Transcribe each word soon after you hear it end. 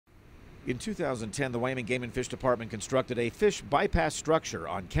In 2010, the Wyoming Game and Fish Department constructed a fish bypass structure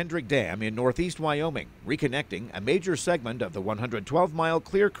on Kendrick Dam in Northeast Wyoming, reconnecting a major segment of the 112-mile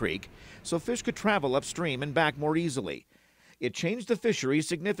Clear Creek so fish could travel upstream and back more easily. It changed the fisheries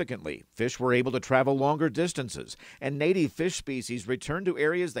significantly. Fish were able to travel longer distances, and native fish species returned to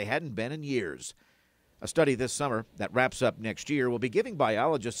areas they hadn't been in years. A study this summer that wraps up next year will be giving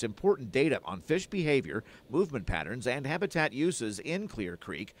biologists important data on fish behavior, movement patterns, and habitat uses in Clear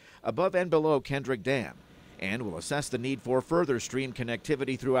Creek above and below Kendrick Dam, and will assess the need for further stream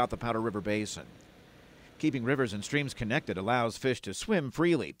connectivity throughout the Powder River Basin. Keeping rivers and streams connected allows fish to swim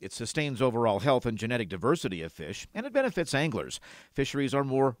freely. It sustains overall health and genetic diversity of fish, and it benefits anglers. Fisheries are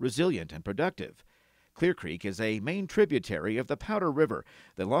more resilient and productive. Clear Creek is a main tributary of the Powder River,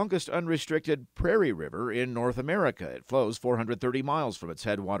 the longest unrestricted prairie river in North America. It flows 430 miles from its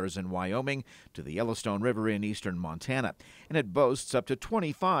headwaters in Wyoming to the Yellowstone River in eastern Montana, and it boasts up to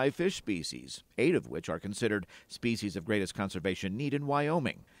 25 fish species, 8 of which are considered species of greatest conservation need in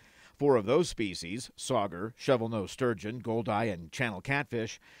Wyoming. 4 of those species, sauger, shovel-nosed sturgeon, goldeye, and channel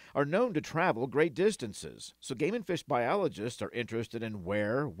catfish, are known to travel great distances. So game and fish biologists are interested in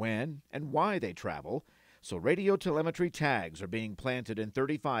where, when, and why they travel. So radio telemetry tags are being planted in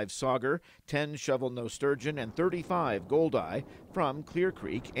 35 sauger, 10 shovel-nosed sturgeon, and 35 goldeye from Clear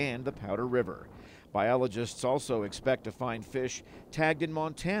Creek and the Powder River. Biologists also expect to find fish tagged in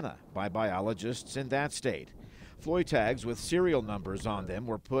Montana by biologists in that state. Floy tags with serial numbers on them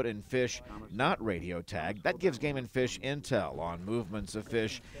were put in fish not radio tagged. That gives game and fish intel on movements of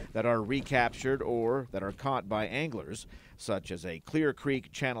fish that are recaptured or that are caught by anglers, such as a Clear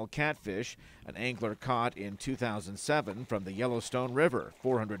Creek channel catfish an angler caught in 2007 from the Yellowstone River,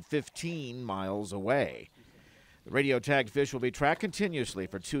 415 miles away. The radio-tagged fish will be tracked continuously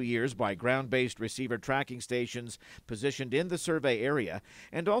for 2 years by ground-based receiver tracking stations positioned in the survey area,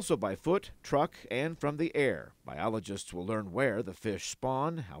 and also by foot, truck, and from the air. Biologists will learn where the fish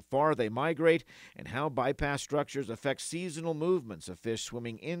spawn, how far they migrate, and how bypass structures affect seasonal movements of fish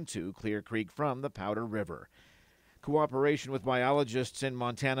swimming into Clear Creek from the Powder River. Cooperation with biologists in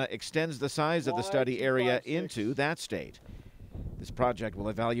Montana extends the size of the study area into that state. This project will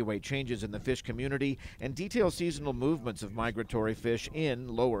evaluate changes in the fish community and detail seasonal movements of migratory fish in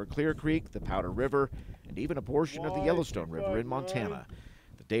Lower Clear Creek, the Powder River, and even a portion of the Yellowstone River in Montana.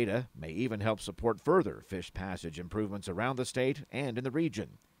 The data may even help support further fish passage improvements around the state and in the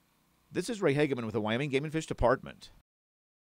region. This is Ray Hageman with the Wyoming Game and Fish Department.